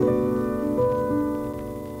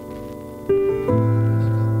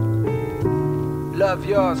Love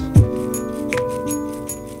yours.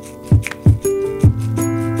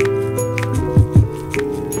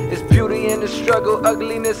 It's beauty in the struggle,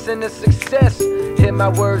 ugliness in the success. Hear my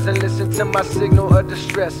words and listen to my signal of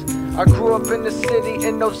distress. I grew up in the city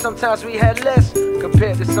and know sometimes we had less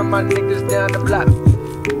compared to some of my niggas down the block.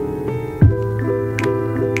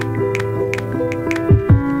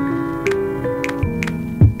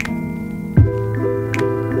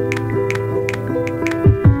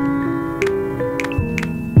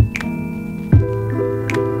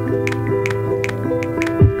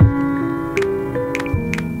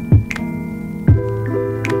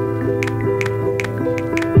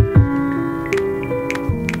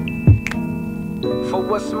 For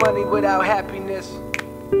what's money without happiness,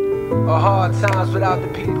 or hard times without the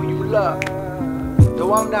people you love?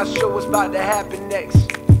 Though I'm not sure what's about to happen next,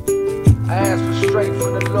 I ask for strength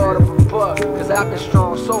from the Lord up above. Cause I've been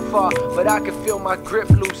strong so far, but I can feel my grip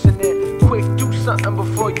loosening. Quick, do something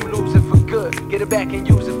before you lose it for good. Get it back and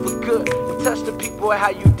use it for good, and touch the people how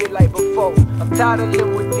you did like before. I'm tired of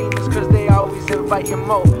living with demons cause they always inviting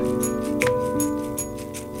more.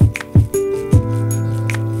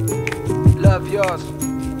 Love yours.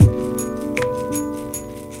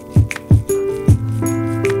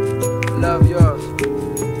 Love yours.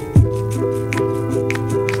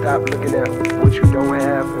 Stop looking at what you don't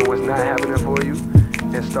have and what's not happening for you,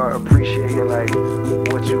 and start appreciating like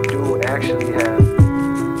what you do actually have.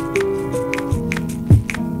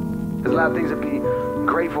 There's a lot of things to be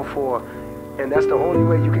grateful for, and that's the only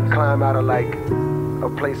way you can climb out of like a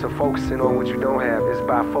place of focusing on what you don't have, is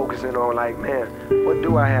by focusing on like, man, what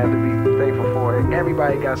do I have to be thankful for? And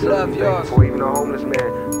everybody got something to be thankful for, even a homeless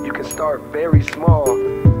man. You can start very small,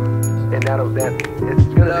 and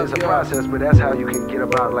it's a process, but that's how you can get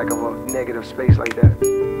about like a negative space like that.